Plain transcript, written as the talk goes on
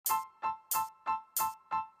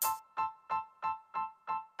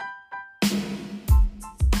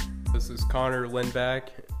this is Connor Lindback,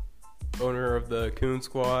 owner of the Coon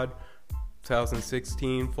Squad,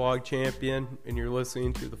 2016 Flog Champion, and you're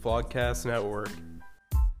listening to the Flogcast Network.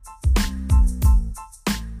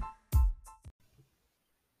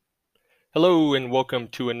 Hello and welcome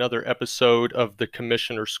to another episode of the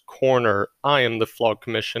Commissioner's Corner. I am the Flog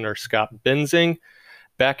Commissioner, Scott Benzing,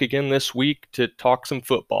 back again this week to talk some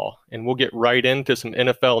football. And we'll get right into some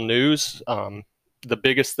NFL news. The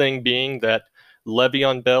biggest thing being that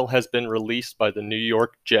Le'Veon Bell has been released by the New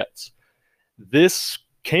York Jets. This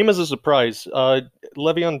came as a surprise.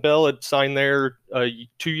 Le'Veon Bell had signed there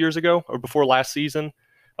 2 years ago, or before last season,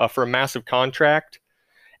 for a massive contract.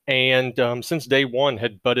 And since day one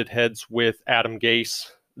had butted heads with Adam Gase,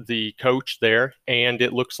 the coach there, and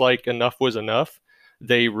it looks like enough was enough.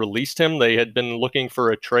 They released him. They had been looking for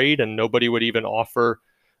a trade, and nobody would even offer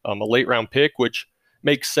a late-round pick, which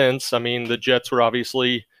makes sense. I mean, the Jets were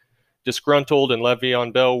obviously disgruntled, and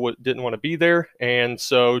Le'Veon Bell didn't want to be there, and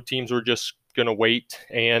so teams were just going to wait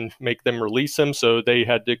and make them release him, so they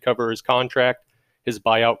had to cover his contract, his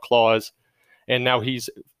buyout clause, and now he's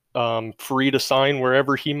free to sign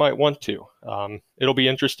wherever he might want to. It'll be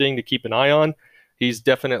interesting to keep an eye on. He's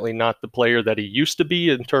definitely not the player that he used to be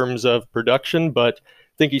in terms of production, but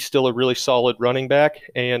I think he's still a really solid running back,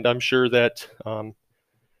 and I'm sure that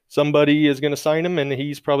somebody is going to sign him, and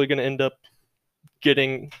he's probably going to end up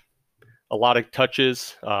getting a lot of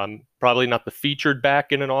touches. Probably not the featured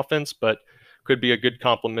back in an offense, but could be a good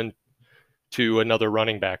complement to another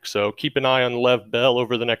running back. So keep an eye on Lev Bell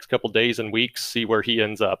over the next couple days and weeks, see where he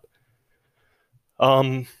ends up.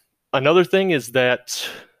 Another thing is that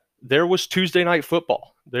there was Tuesday Night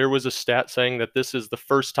Football. There was a stat saying that this is the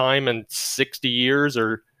first time in 60 years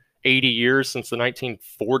or 80 years since the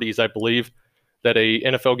 1940s, I believe, that a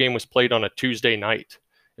NFL game was played on a Tuesday night.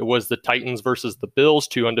 It was the Titans versus the Bills,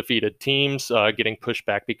 two undefeated teams getting pushed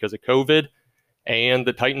back because of COVID, and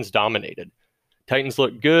the Titans dominated. Titans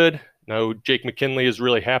look good. No, Jake McKinley is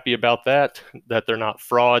really happy about that they're not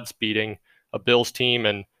frauds beating a Bills team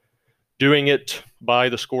and doing it by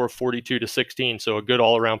the score of 42-16. So a good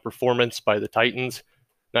all-around performance by the Titans.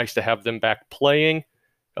 Nice to have them back playing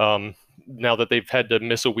now that they've had to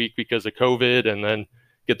miss a week because of COVID and then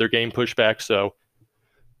get their game pushed back. So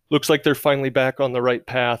looks like they're finally back on the right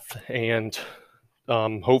path, and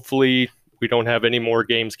hopefully we don't have any more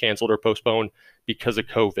games canceled or postponed because of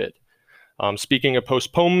COVID. Speaking of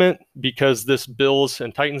postponement, because this Bills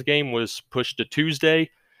and Titans game was pushed to Tuesday,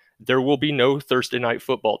 there will be no Thursday Night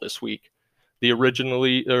Football this week.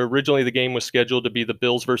 Originally the game was scheduled to be the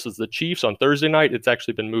Bills versus the Chiefs on Thursday night. It's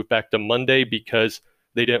actually been moved back to Monday because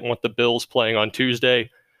they didn't want the Bills playing on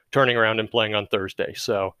Tuesday, turning around and playing on Thursday.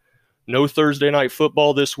 So no Thursday Night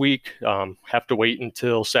Football this week. Have to wait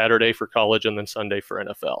until Saturday for college and then Sunday for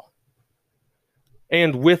NFL.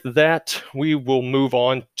 And with that, we will move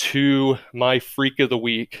on to my Freak of the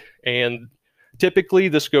Week. And typically,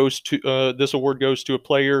 this award goes to a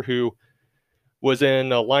player who was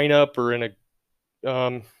in a lineup or in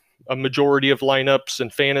a majority of lineups in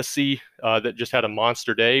fantasy that just had a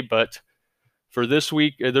monster day. But for this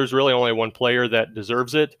week, there's really only one player that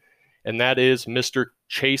deserves it, and that is Mr.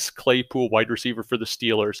 Chase Claypool, wide receiver for the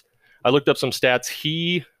Steelers. I looked up some stats.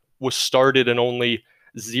 He was started in only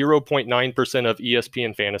 0.9% of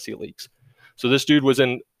ESPN fantasy leagues. So this dude was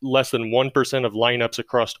in less than 1% of lineups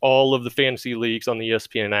across all of the fantasy leagues on the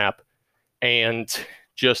ESPN app and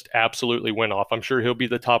just absolutely went off. I'm sure he'll be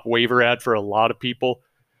the top waiver ad for a lot of people.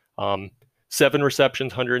 7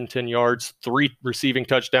 receptions, 110 yards, 3 receiving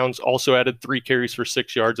touchdowns, also added 3 carries for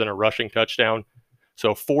 6 yards and a rushing touchdown.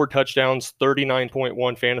 So 4 touchdowns,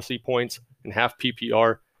 39.1 fantasy points, and half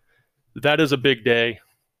PPR. That is a big day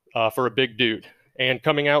for a big dude. And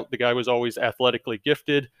coming out, the guy was always athletically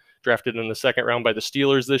gifted, drafted in the 2nd round by the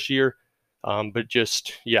Steelers this year. But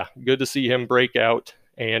just, good to see him break out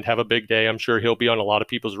and have a big day. I'm sure he'll be on a lot of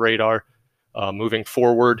people's radar moving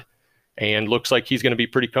forward. And looks like he's going to be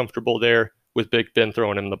pretty comfortable there with Big Ben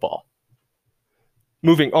throwing him the ball.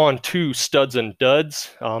 Moving on to studs and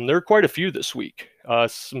duds. There are quite a few this week.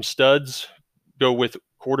 Some studs go with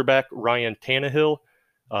quarterback Ryan Tannehill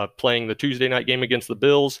playing the Tuesday night game against the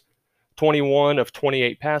Bills. 21 of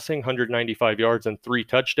 28 passing, 195 yards and 3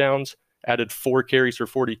 touchdowns, added 4 carries for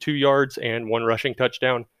 42 yards and 1 rushing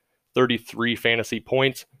touchdown, 33 fantasy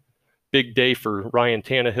points. Big day for Ryan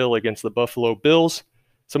Tannehill against the Buffalo Bills.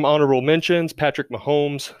 Some honorable mentions: Patrick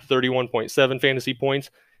Mahomes, 31.7 fantasy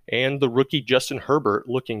points, and the rookie Justin Herbert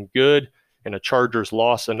looking good in a Chargers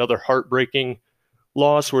loss, another heartbreaking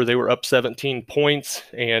loss where they were up 17 points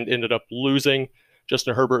and ended up losing.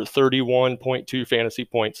 Justin Herbert, 31.2 fantasy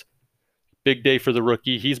points. Big day for the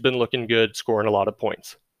rookie. He's been looking good, scoring a lot of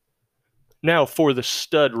points. Now for the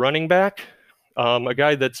stud running back, a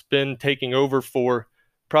guy that's been taking over for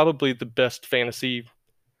probably the best fantasy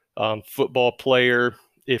football player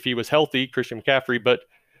if he was healthy, Christian McCaffrey, but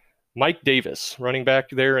Mike Davis, running back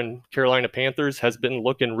there in Carolina Panthers, has been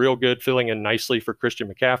looking real good, filling in nicely for Christian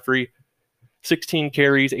McCaffrey. 16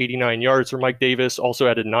 carries, 89 yards for Mike Davis, also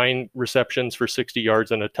added 9 receptions for 60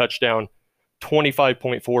 yards and a touchdown,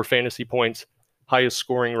 25.4 fantasy points, highest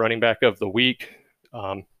scoring running back of the week.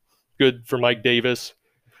 Good for Mike Davis.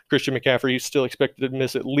 Christian McCaffrey is still expected to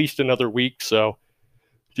miss at least another week, so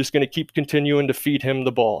just going to keep continuing to feed him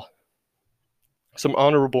the ball. Some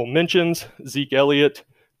honorable mentions: Zeke Elliott,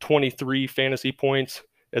 23 fantasy points,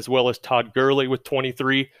 as well as Todd Gurley with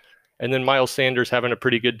 23. And then Miles Sanders having a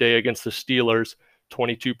pretty good day against the Steelers,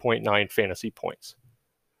 22.9 fantasy points.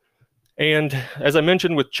 And as I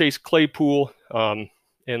mentioned with Chase Claypool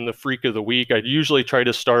in the Freak of the Week, I'd usually try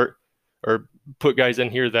to start or put guys in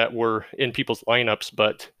here that were in people's lineups,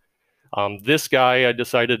 but this guy, I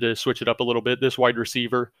decided to switch it up a little bit. This wide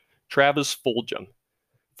receiver, Travis Fulgham,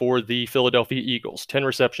 for the Philadelphia Eagles. 10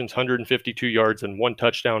 receptions, 152 yards, and 1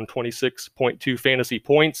 touchdown, 26.2 fantasy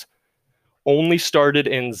points. Only started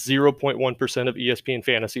in 0.1% of ESPN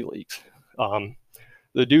fantasy leagues.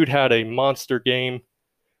 The dude had a monster game,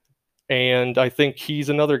 and I think he's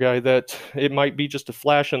another guy that it might be just a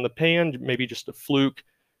flash in the pan, maybe just a fluke,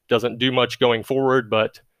 doesn't do much going forward,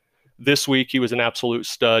 but this week he was an absolute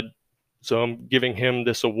stud. So I'm giving him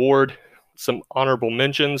this award. Some honorable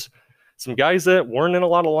mentions: some guys that weren't in a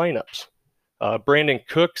lot of lineups. Brandon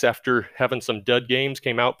Cooks, after having some dud games,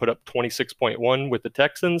 came out, put up 26.1 with the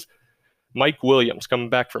Texans. Mike Williams, coming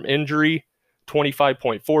back from injury,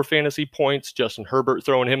 25.4 fantasy points. Justin Herbert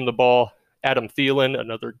throwing him the ball. Adam Thielen,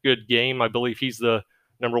 another good game. I believe he's the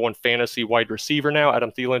 #1 fantasy wide receiver now.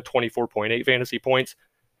 Adam Thielen, 24.8 fantasy points.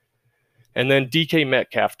 And then DK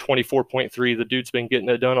Metcalf, 24.3. The dude's been getting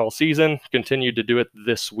it done all season. Continued to do it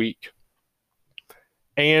this week.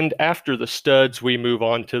 And after the studs, we move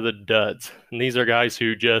on to the duds. And these are guys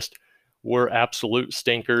who just were absolute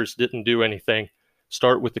stinkers, didn't do anything.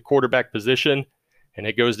 Start with the quarterback position, and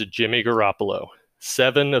it goes to Jimmy Garoppolo.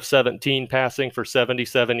 7 of 17 passing for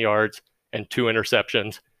 77 yards and 2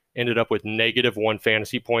 interceptions. Ended up with -1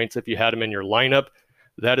 fantasy points if you had him in your lineup.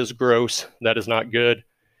 That is gross. That is not good.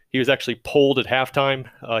 He was actually pulled at halftime.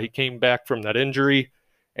 He came back from that injury,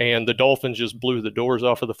 and the Dolphins just blew the doors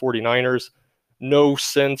off of the 49ers. No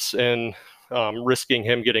sense in risking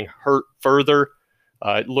him getting hurt further.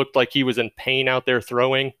 It looked like he was in pain out there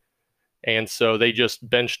throwing, and so they just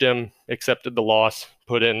benched him, accepted the loss,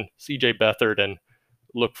 put in CJ Beathard, and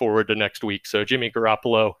look forward to next week. So Jimmy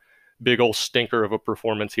Garoppolo, big old stinker of a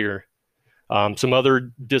performance here. Some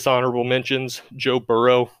other dishonorable mentions: Joe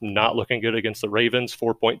Burrow, not looking good against the Ravens,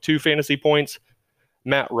 4.2 fantasy points.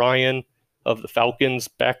 Matt Ryan of the Falcons,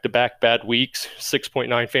 back-to-back bad weeks,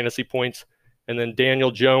 6.9 fantasy points. And then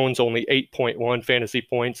Daniel Jones, only 8.1 fantasy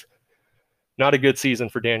points. Not a good season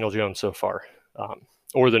for Daniel Jones so far,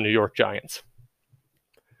 or the New York Giants.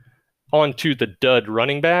 On to the dud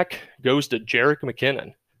running back, goes to Jerick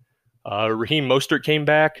McKinnon. Raheem Mostert came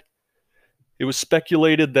back. It was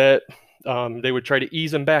speculated that they would try to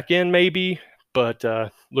ease him back in maybe, but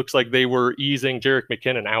looks like they were easing Jerick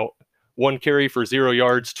McKinnon out. 1 carry for 0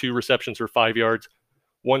 yards, 2 receptions for 5 yards,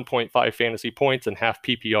 1.5 fantasy points, and half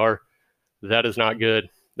PPR. That is not good.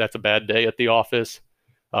 That's a bad day at the office.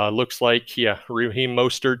 Looks like, Raheem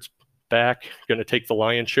Mostert's back, going to take the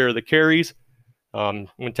lion's share of the carries. When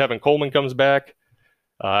Tevin Coleman comes back,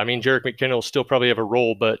 Jerick McKinnon will still probably have a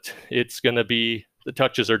role, but it's going to be, the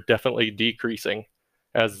touches are definitely decreasing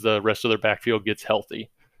as the rest of their backfield gets healthy.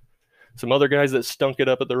 Some other guys that stunk it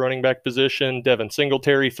up at the running back position: Devin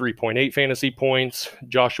Singletary, 3.8 fantasy points.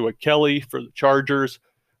 Joshua Kelly for the Chargers,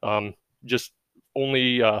 just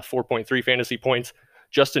only 4.3 fantasy points.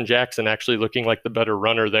 Justin Jackson actually looking like the better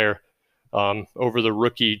runner there over the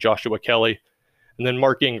rookie Joshua Kelly. And then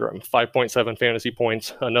Mark Ingram, 5.7 fantasy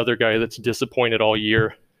points, another guy that's disappointed all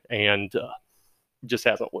year and just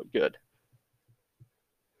hasn't looked good.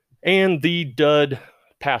 And the dud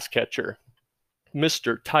pass catcher,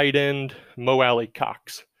 Mr. Tight End Mo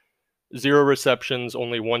Alie-Cox. 0 receptions,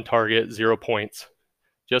 only 1 target, 0 points.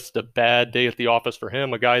 Just a bad day at the office for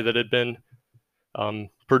him, a guy that had been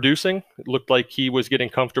producing. It looked like he was getting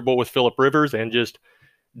comfortable with Phillip Rivers and just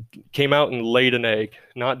came out and laid an egg,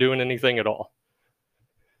 not doing anything at all.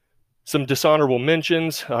 Some dishonorable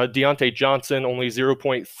mentions: Deontay Johnson, only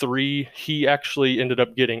 0.3. He actually ended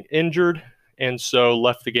up getting injured and so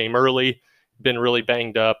left the game early, been really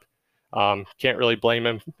banged up. Can't really blame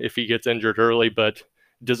him if he gets injured early, but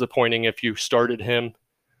disappointing if you started him.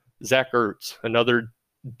 Zach Ertz, another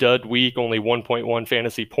dud week, only 1.1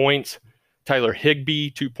 fantasy points. Tyler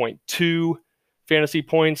Higbee, 2.2 fantasy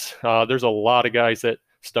points. There's a lot of guys that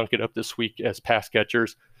stunk it up this week as pass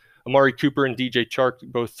catchers. Amari Cooper and DJ Chark,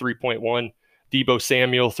 both 3.1. Deebo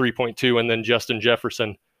Samuel, 3.2. And then Justin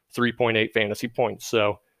Jefferson, 3.8 fantasy points.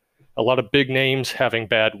 So a lot of big names having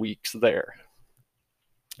bad weeks there.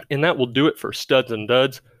 And that will do it for studs and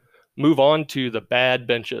duds. Move on to the bad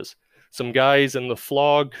benches. Some guys in the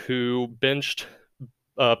flog who benched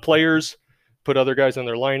players, put other guys in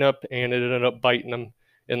their lineup, and it ended up biting them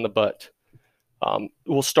in the butt.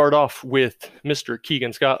 We'll start off with Mr.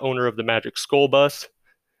 Keegan Scott, owner of the Magic Skull Bus,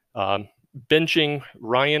 benching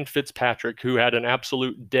Ryan Fitzpatrick, who had an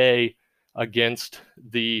absolute day against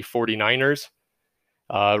the 49ers.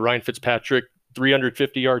 Ryan Fitzpatrick,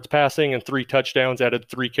 350 yards passing and 3 touchdowns, added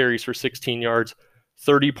 3 carries for 16 yards,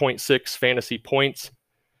 30.6 fantasy points.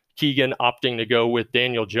 Keegan opting to go with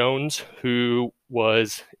Daniel Jones, who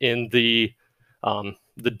was in the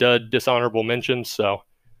dud dishonorable mention. So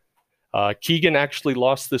Keegan actually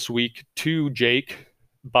lost this week to Jake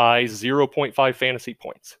by 0.5 fantasy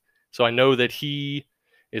points. So I know that he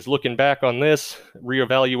is looking back on this,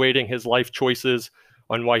 reevaluating his life choices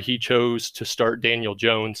on why he chose to start Daniel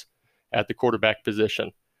Jones at the quarterback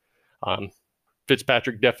position.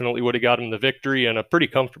 Fitzpatrick definitely would have got him the victory, and a pretty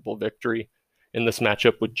comfortable victory in this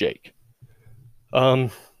matchup with Jake. The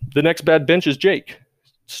next bad bench is Jake,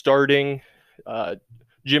 starting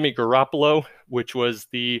Jimmy Garoppolo, which was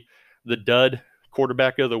the dud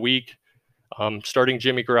quarterback of the week, starting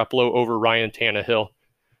Jimmy Garoppolo over Ryan Tannehill.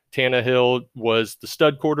 Tannehill was the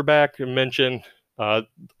stud quarterback. I mentioned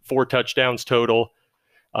 4 touchdowns total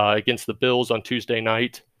against the Bills on Tuesday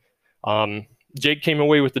night. Jake came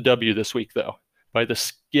away with the W this week, though, by the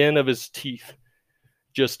skin of his teeth.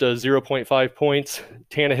 Just 0.5 points.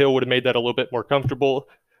 Tannehill would have made that a little bit more comfortable.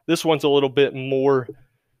 This one's a little bit more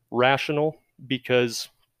rational because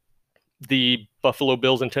the Buffalo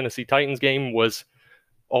Bills and Tennessee Titans game was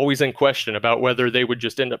always in question about whether they would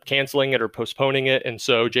just end up canceling it or postponing it. And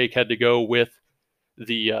so Jake had to go with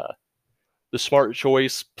the smart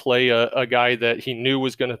choice, play a guy that he knew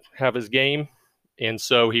was going to have his game. And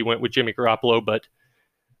so he went with Jimmy Garoppolo. But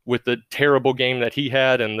with the terrible game that he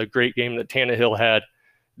had and the great game that Tannehill had,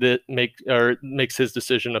 that makes his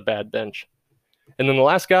decision a bad bench. And then the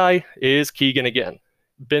last guy is Keegan again,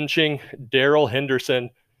 benching Darrell Henderson,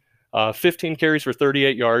 15 carries for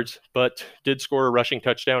 38 yards, but did score a rushing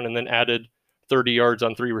touchdown and then added 30 yards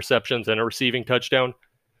on 3 receptions and a receiving touchdown,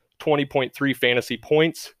 20.3 fantasy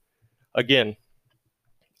points. Again,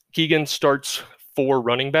 Keegan starts 4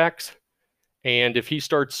 running backs, and if he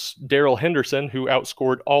starts Darrell Henderson, who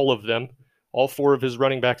outscored all of them, all 4 of his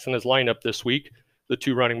running backs in his lineup this week, the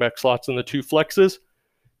 2 running back slots and the 2 flexes,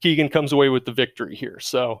 Keegan comes away with the victory here.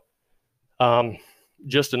 So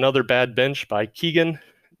just another bad bench by Keegan.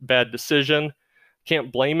 Bad decision.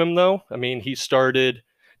 Can't blame him, though. I mean, he started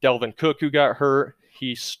Dalvin Cook, who got hurt.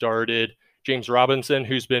 He started James Robinson,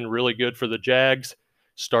 who's been really good for the Jags.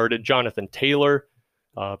 Started Jonathan Taylor,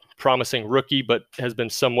 promising rookie, but has been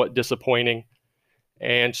somewhat disappointing.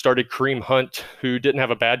 And started Kareem Hunt, who didn't have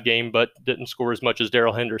a bad game, but didn't score as much as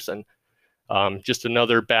Darrell Henderson. Just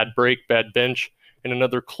another bad break, bad bench, and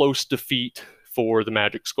another close defeat for the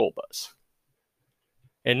Magic Skull Bus.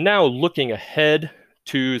 And now looking ahead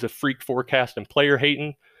to the Freak Forecast and Player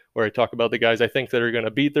Hating, where I talk about the guys I think that are going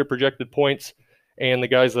to beat their projected points and the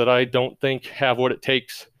guys that I don't think have what it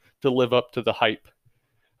takes to live up to the hype.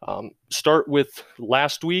 Start with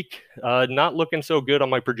last week, not looking so good on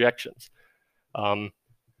my projections.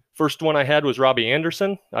 First one I had was Robbie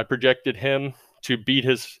Anderson. I projected him to beat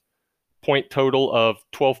his point total of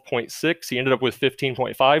 12.6. He ended up with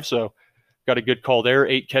 15.5, so got a good call there.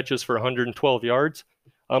 8 catches for 112 yards.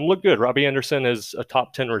 Look good. Robbie Anderson is a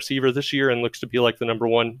top 10 receiver this year and looks to be like the number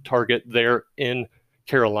 1 target there in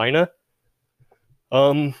Carolina.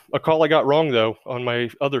 A call I got wrong, though, on my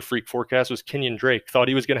other Freak Forecast was Kenyon Drake. Thought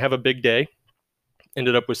he was going to have a big day.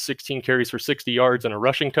 Ended up with 16 carries for 60 yards and a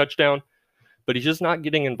rushing touchdown, but he's just not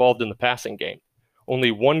getting involved in the passing game.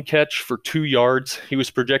 Only 1 catch for 2 yards. He was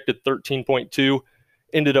projected 13.2,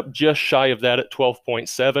 ended up just shy of that at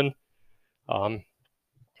 12.7.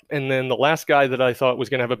 And then the last guy that I thought was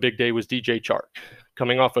going to have a big day was DJ Chark.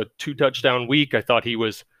 Coming off a 2-touchdown week, I thought he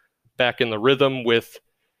was back in the rhythm with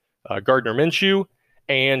Gardner Minshew,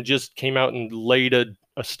 and just came out and laid a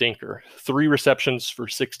stinker. 3 receptions for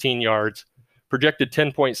 16 yards, projected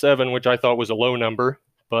 10.7, which I thought was a low number,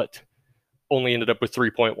 but only ended up with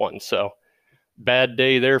 3.1. So bad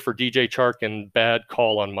day there for DJ Chark, and bad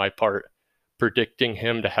call on my part, predicting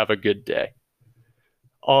him to have a good day.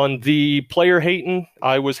 On the player hating,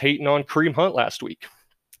 I was hating on Kareem Hunt last week.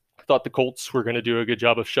 Thought the Colts were going to do a good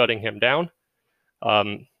job of shutting him down.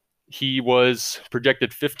 He was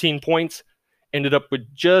projected 15 points, ended up with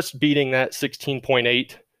just beating that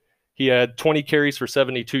 16.8. He had 20 carries for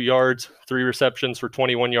 72 yards, 3 receptions for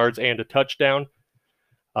 21 yards, and a touchdown.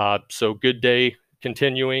 So good day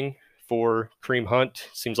continuing for Kareem Hunt.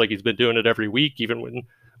 Seems like he's been doing it every week, even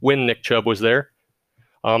when Nick Chubb was there.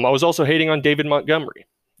 I was also hating on David Montgomery,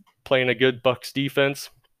 playing a good Bucs defense.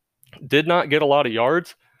 Did not get a lot of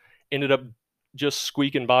yards. Ended up just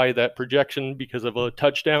squeaking by that projection because of a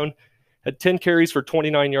touchdown. Had 10 carries for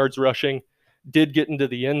 29 yards rushing. Did get into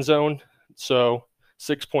the end zone, so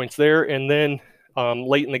 6 points there. And then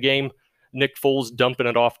late in the game, Nick Foles dumping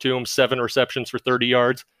it off to him, 7 receptions for 30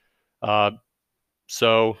 yards.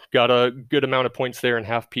 So got a good amount of points there in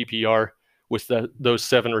half PPR with those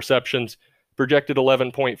 7 receptions. Projected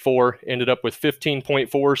 11.4, ended up with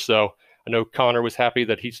 15.4. So I know Connor was happy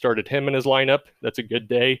that he started him in his lineup. That's a good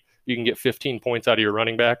day. You can get 15 points out of your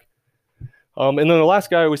running back. And then the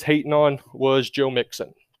last guy I was hating on was Joe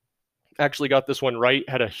Mixon. Actually got this one right.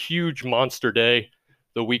 Had a huge monster day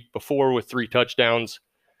the week before with 3 touchdowns.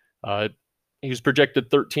 He was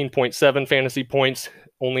projected 13.7 fantasy points,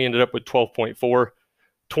 only ended up with 12.4.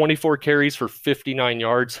 24 carries for 59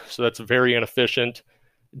 yards, so that's very inefficient.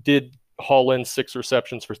 Did haul in 6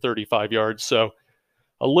 receptions for 35 yards, so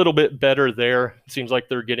a little bit better there. It seems like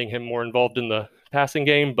they're getting him more involved in the passing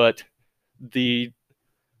game, but the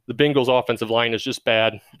Bengals offensive line is just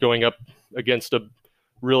bad going up against a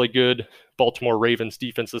really good Baltimore Ravens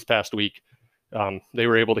defense this past week. They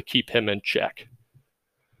were able to keep him in check.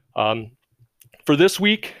 For this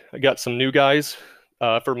week, I got some new guys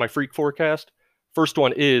for my freak forecast. First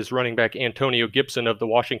one is running back Antonio Gibson of the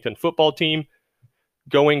Washington football team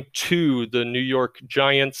going to the New York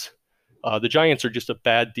Giants. The Giants are just a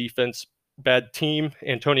bad defense, bad team.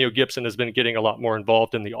 Antonio Gibson has been getting a lot more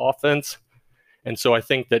involved in the offense. And so I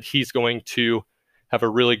think that he's going to have a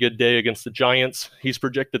really good day against the Giants. He's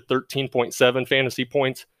projected 13.7 fantasy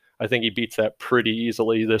points. I think he beats that pretty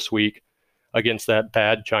easily this week against that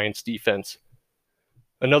bad Giants defense.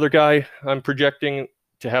 Another guy I'm projecting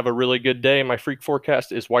to have a really good day in my freak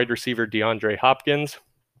forecast is wide receiver DeAndre Hopkins.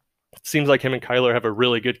 It seems like him and Kyler have a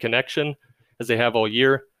really good connection, as they have all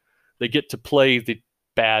year. They get to play the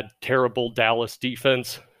bad, terrible Dallas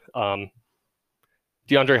defense.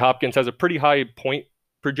 DeAndre Hopkins has a pretty high point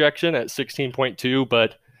projection at 16.2,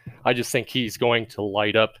 but I just think he's going to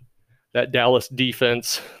light up that Dallas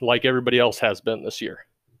defense like everybody else has been this year.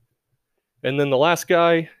 And then the last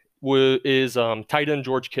guy is tight end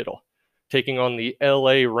George Kittle, taking on the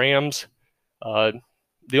LA Rams.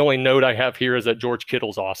 The only note I have here is that George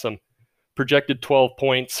Kittle's awesome. Projected 12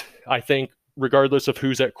 points. I think regardless of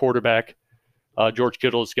who's at quarterback, George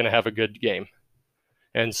Kittle is going to have a good game.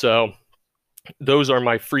 And so those are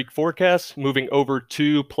my freak forecasts. Moving over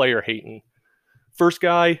to player hating. First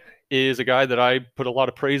guy is a guy that I put a lot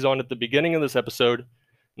of praise on at the beginning of this episode, and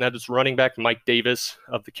that is running back Mike Davis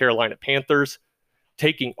of the Carolina Panthers,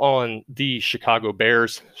 taking on the Chicago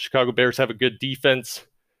Bears. Chicago Bears have a good defense.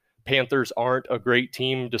 Panthers aren't a great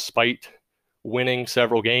team despite winning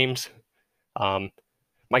several games.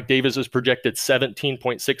 Mike Davis is projected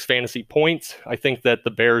 17.6 fantasy points. I think that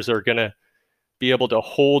the Bears are going to be able to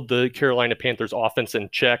hold the Carolina Panthers offense in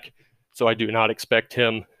check, so I do not expect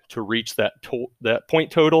him to reach that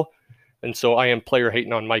point total. And so I am player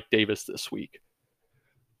hating on Mike Davis this week.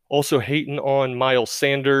 Also hating on Miles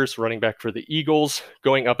Sanders, running back for the Eagles,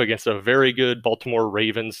 going up against a very good Baltimore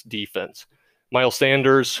Ravens defense. Miles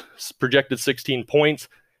Sanders projected 16 points,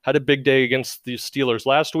 had a big day against the Steelers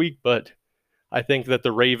last week, but I think that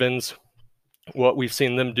the Ravens, what we've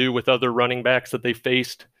seen them do with other running backs that they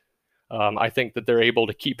faced, I think that they're able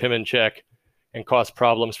to keep him in check and cause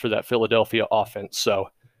problems for that Philadelphia offense. So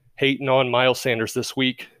hating on Miles Sanders this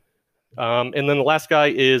week. And then the last guy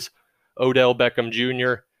is Odell Beckham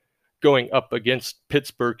Jr. going up against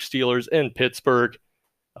Pittsburgh Steelers in Pittsburgh.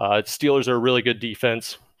 Steelers are a really good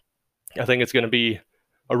defense. I think it's going to be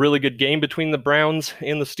a really good game between the Browns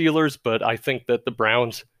and the Steelers, but I think that the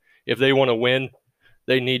Browns, if they want to win,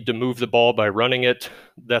 they need to move the ball by running it.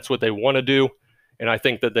 That's what they want to do. And I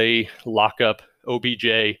think that they lock up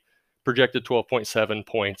OBJ, projected 12.7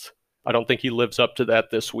 points. I don't think he lives up to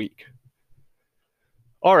that this week.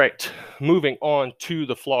 All right, moving on to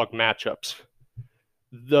the flog matchups.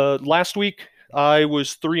 The last week, I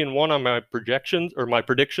was 3-1 on my projections or my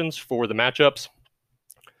predictions for the matchups.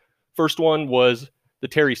 First one was the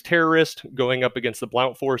Terry's Terrorist going up against the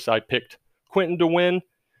Blount Force. I picked Quentin to win,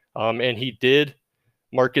 and he did.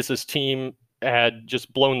 Marcus's team had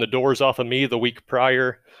just blown the doors off of me the week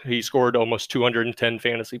prior. He scored almost 210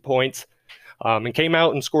 fantasy points. and came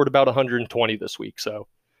out and scored about 120 this week. So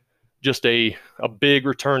just a big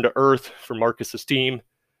return to earth for Marcus's team.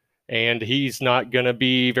 And he's not going to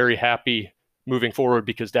be very happy moving forward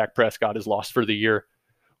because Dak Prescott is lost for the year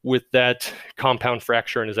with that compound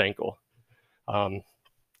fracture in his ankle.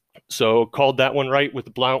 So called that one right with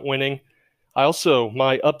the Blount winning.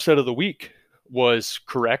 My upset of the week was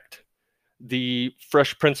correct. The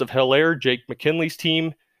Fresh Prince of Bel-Air, Jake McKinley's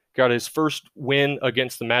team, got his first win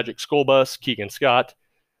against the Magic School Bus, Keegan Scott.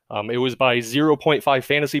 It was by 0.5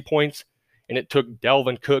 fantasy points, and it took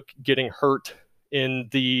Dalvin Cook getting hurt in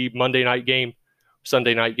the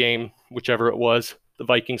Sunday night game, whichever it was, the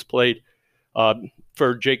Vikings played,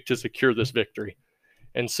 for Jake to secure this victory.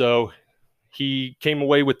 And so he came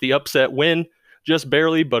away with the upset win, just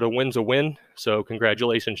barely, but a win's a win. So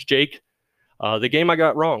congratulations, Jake. The game I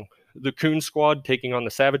got wrong, the Coon Squad taking on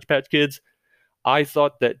the Savage Patch Kids. I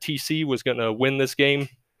thought that TC was going to win this game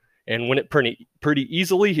and win it pretty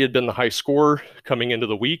easily. He had been the high scorer coming into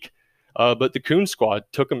the week, but the Coon Squad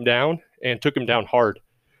took him down and took him down hard.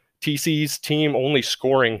 TC's team only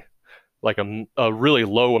scoring like a really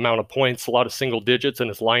low amount of points, a lot of single digits in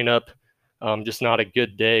his lineup. Just not a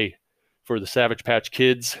good day for the Savage Patch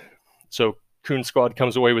Kids. So Coon Squad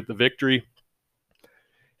comes away with the victory.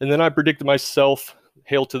 And then I predicted myself,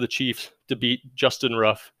 hail to the Chiefs, to beat Justin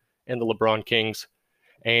Ruff and the LeBron Kings.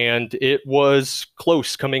 And it was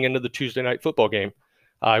close coming into the Tuesday night football game.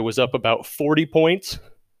 I was up about 40 points,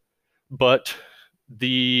 but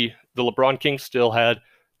the LeBron Kings still had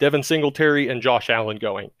Devin Singletary and Josh Allen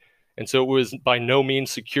going. And so it was by no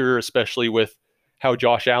means secure, especially with how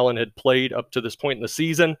Josh Allen had played up to this point in the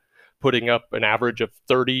season, putting up an average of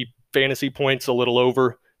 30 fantasy points, a little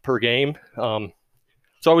over per game.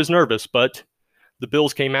 So I was nervous, but the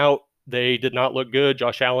Bills came out. They did not look good.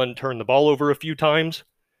 Josh Allen turned the ball over a few times,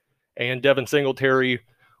 and Devin Singletary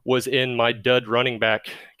was in my dud running back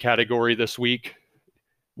category this week,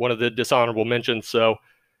 one of the dishonorable mentions. So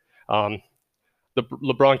the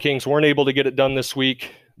LeBron Kings weren't able to get it done this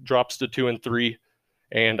week, drops to 2-3,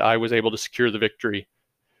 and I was able to secure the victory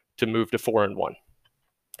to move to 4-1.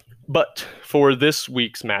 But for this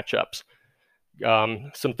week's matchups,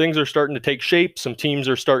 some things are starting to take shape. Some teams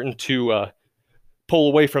are starting to pull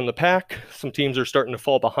away from the pack. Some teams are starting to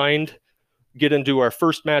fall behind. Get into our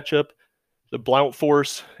first matchup, the Blount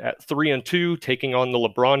Force at 3-2, taking on the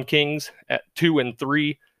LeBron Kings at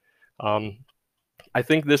 2-3. I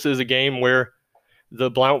think this is a game where the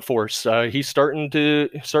Blount Force, he's starting to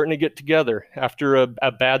get together after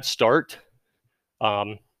a bad start.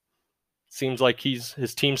 Seems like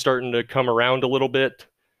his team's starting to come around a little bit,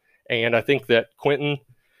 and I think that Quentin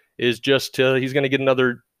is just he's going to get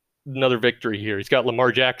another victory here. He's got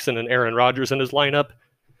Lamar Jackson and Aaron Rodgers in his lineup.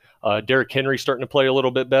 Derrick Henry starting to play a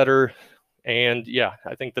little bit better, and yeah,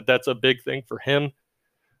 I think that's a big thing for him.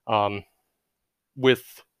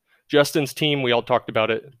 With Justin's team, we all talked about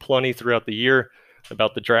it plenty throughout the year,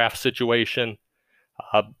 about the draft situation,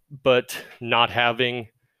 but not having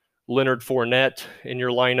Leonard Fournette in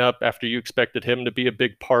your lineup after you expected him to be a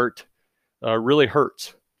big part really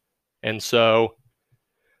hurts. And so,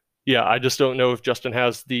 yeah, I just don't know if Justin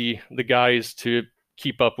has the guys to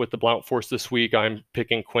keep up with the Blount Force this week. I'm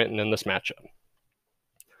picking Quentin in this matchup.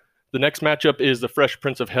 The next matchup is the Fresh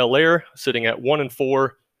Prince of Bel-Air, sitting at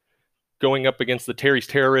 1-4, going up against the Terry's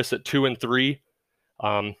Terrorists at 2-3.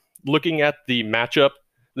 Looking at the matchup,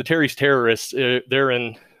 the Terry's Terrorists, they're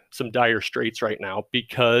in some dire straits right now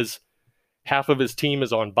because half of his team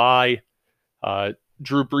is on bye.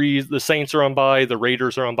 Drew Brees, the Saints are on bye, the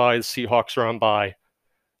Raiders are on bye, the Seahawks are on bye.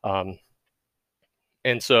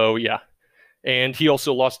 And so, yeah. And he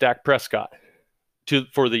also lost Dak Prescott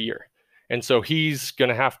for the year. And so he's going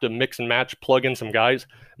to have to mix and match, plug in some guys,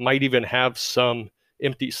 might even have some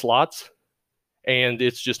empty slots. And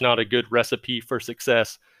it's just not a good recipe for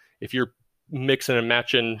success if you're mixing and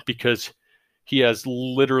matching, because he has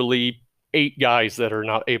literally 8 guys that are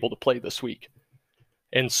not able to play this week.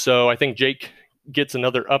 And so I think Jake gets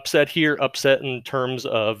another upset here, upset in terms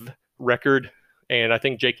of record. And I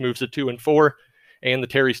think Jake moves to 2-4, and the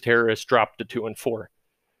Terry's Terrorists drop to 2-4.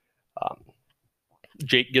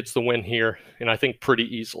 Jake gets the win here, and I think pretty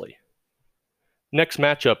easily. Next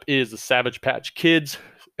matchup is the Savage Patch Kids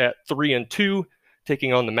at 3-2,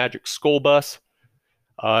 taking on the Magic School Bus.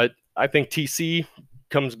 I think TC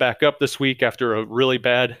comes back up this week after a really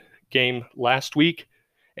bad game last week.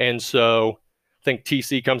 And so I think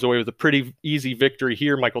TC comes away with a pretty easy victory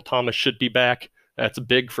here. Michael Thomas should be back. That's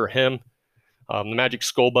big for him. The Magic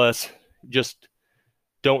School Bus, just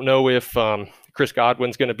don't know if Chris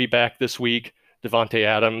Godwin's going to be back this week. Devontae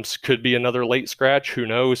Adams could be another late scratch. Who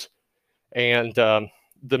knows? And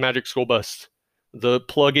the Magic School Bus, the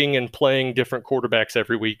plugging and playing different quarterbacks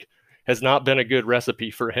every week has not been a good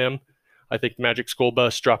recipe for him. I think Magic School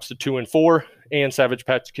Bus drops to 2-4, and Savage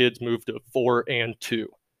Patch Kids move to 4-2.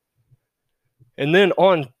 And then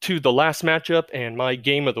on to the last matchup and my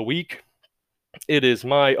game of the week. It is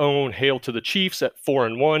my own Hail to the Chiefs at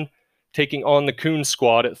 4-1, taking on the Coon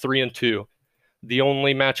Squad at 3-2. The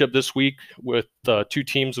only matchup this week with two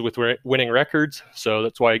teams with winning records, so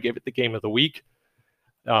that's why I gave it the game of the week.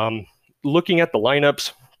 Looking at the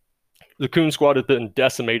lineups, the Coon Squad has been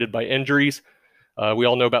decimated by injuries. We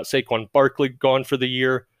all know about Saquon Barkley gone for the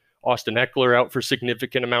year, Austin Eckler out for a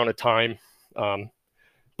significant amount of time,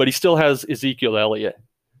 but he still has Ezekiel Elliott,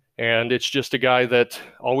 and it's just a guy that's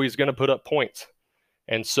always going to put up points.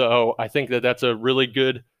 And so I think that that's a really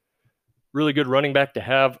good running back to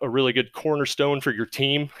have, a really good cornerstone for your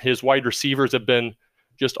team. His wide receivers have been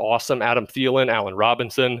just awesome. Adam Thielen, Allen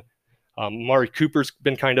Robinson, Amari Cooper's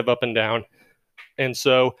been kind of up and down. And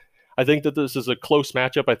so I think that this is a close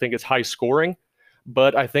matchup. I think it's high scoring,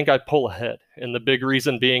 but I think I pull ahead. And the big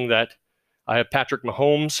reason being that I have Patrick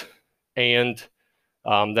Mahomes and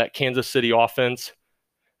that Kansas City offense.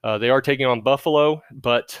 They are taking on Buffalo,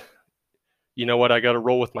 but you know what? I got to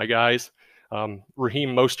roll with my guys. Raheem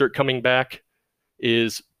Mostert coming back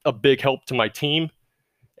is a big help to my team.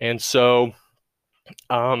 And so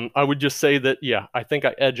I would just say that, yeah, I think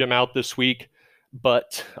I edge him out this week,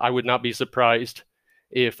 but I would not be surprised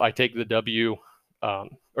if I take the W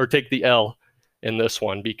or take the L in this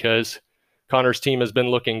one, because Connor's team has been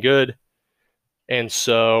looking good. And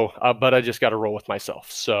so, but I just got to roll with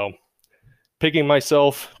myself. So picking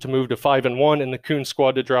myself to move to 5-1 and the Coon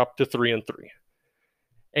Squad to drop to 3-3.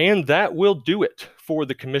 And that will do it for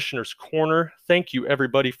the Commissioner's Corner. Thank you,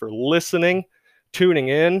 everybody, for listening, tuning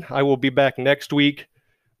in. I will be back next week,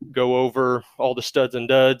 go over all the studs and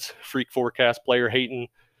duds, freak forecast, player hating,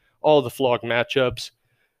 all the flog matchups.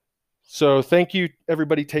 So thank you,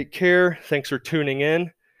 everybody. Take care. Thanks for tuning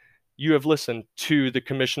in. You have listened to the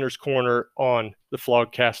Commissioner's Corner on the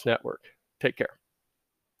Flogcast Network. Take care.